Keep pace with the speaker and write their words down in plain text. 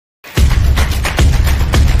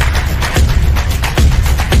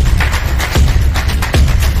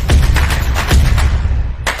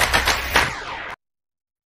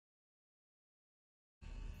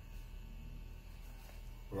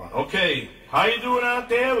How you doing out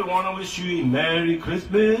there? We want to wish you a Merry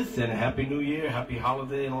Christmas and a Happy New Year, Happy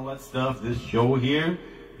Holiday and all that stuff. This show here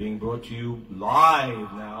being brought to you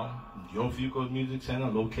live now in Joe Fuoco's Music Center,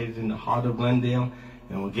 located in the heart of Glendale,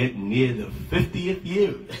 and we're getting near the 50th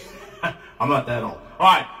year. I'm not that old.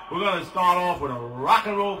 All right, we're going to start off with a rock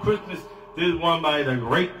and roll Christmas. This is one by the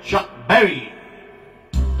great Chuck Berry.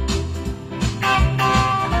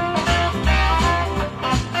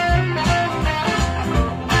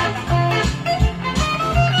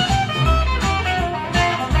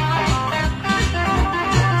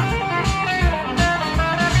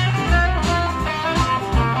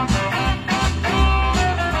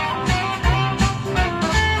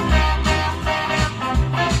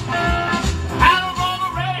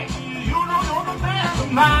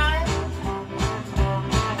 Mine.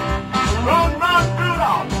 Run, run,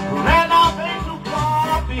 Rudolph, ran off ain't too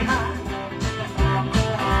far behind.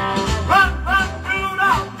 Run, run,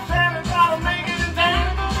 Rudolph, Santa gotta make it in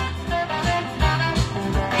time.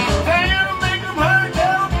 Santa make him hurry,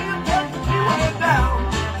 tell me to take the freeway down.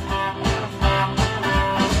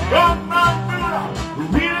 Run, run, Rudolph,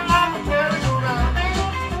 really like a merry-go-round.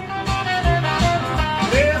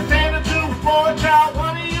 There's Santa too for a child,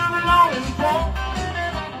 what are you longing for?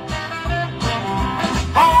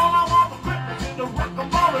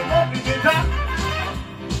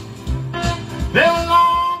 There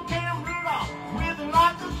along came Rudolph with a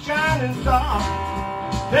light of shining star.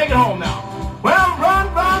 Take it home now. Well,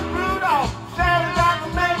 run, run, Rudolph, Santa's got to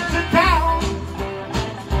make it to town.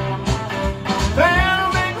 Santa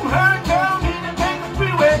make him hurry, tell me to take the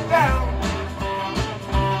freeway down.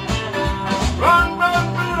 Run, run,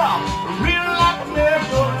 Rudolph, really like a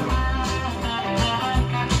merry-go-round.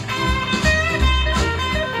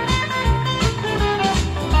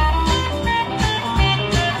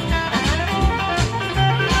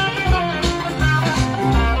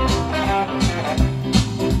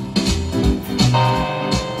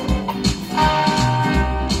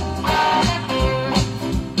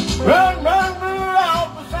 Run, run,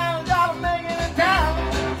 Rudolph, Santa's gotta make it in town.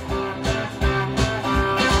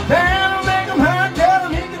 Santa make him hurry, tell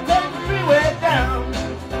him he can take the freeway down.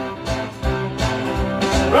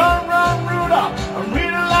 Run, run, Rudolph, I'm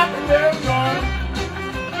really like a merry-go-round.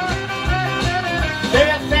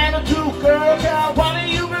 There's Santa too, girl, what are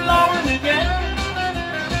you belonging to get?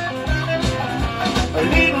 A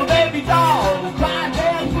little baby doll, crying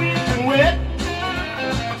there sweet and wet.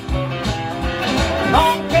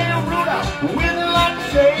 Long tail Rudolph, whizzing like a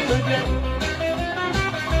sailor jet.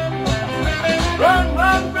 Run,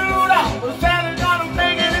 run, Rudolph, Santa's gonna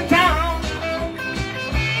make it in town.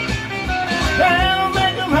 Santa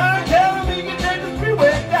make him hurry, tell him he can take the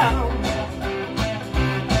freeway down.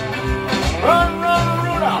 Run, run,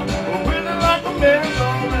 Rudolph, whizzing like a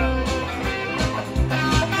merry-go-round.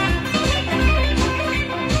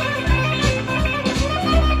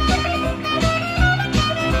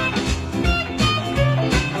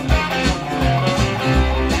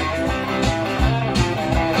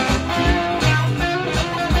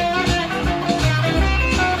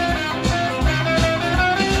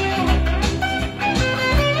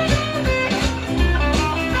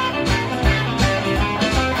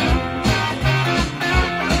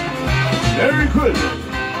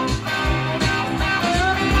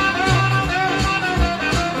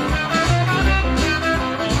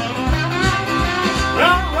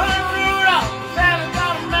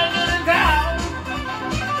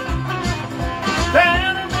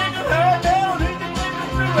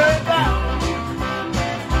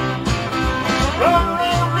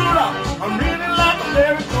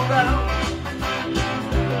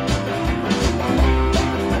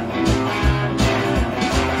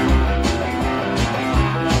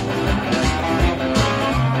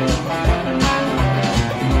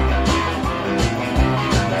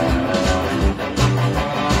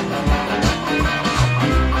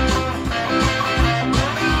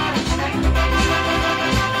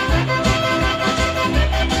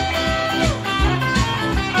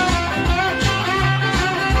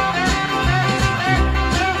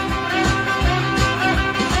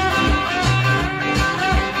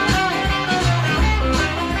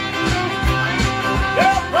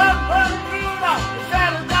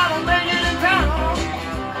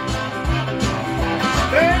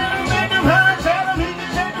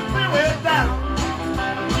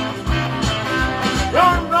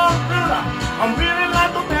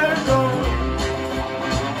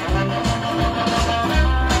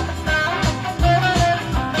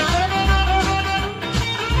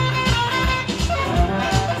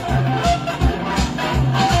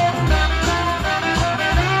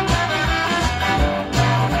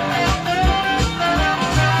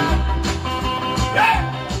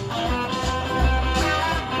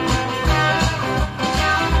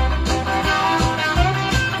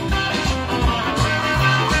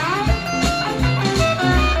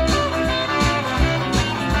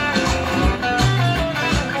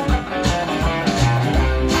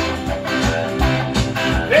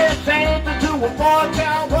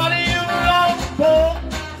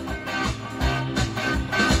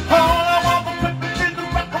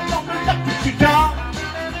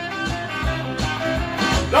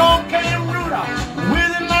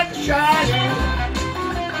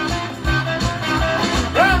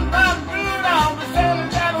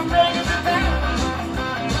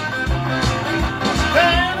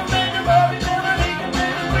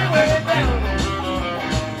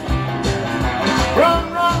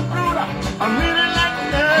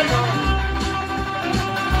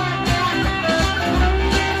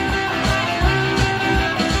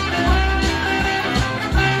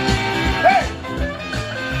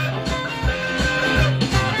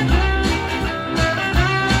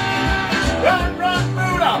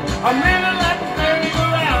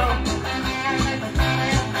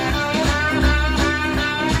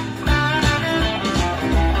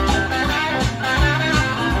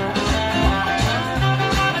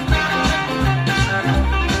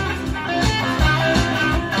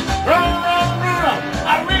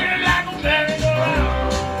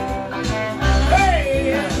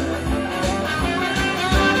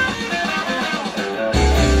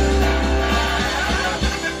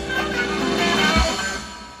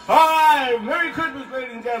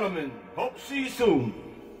 gentlemen, hope to see you soon.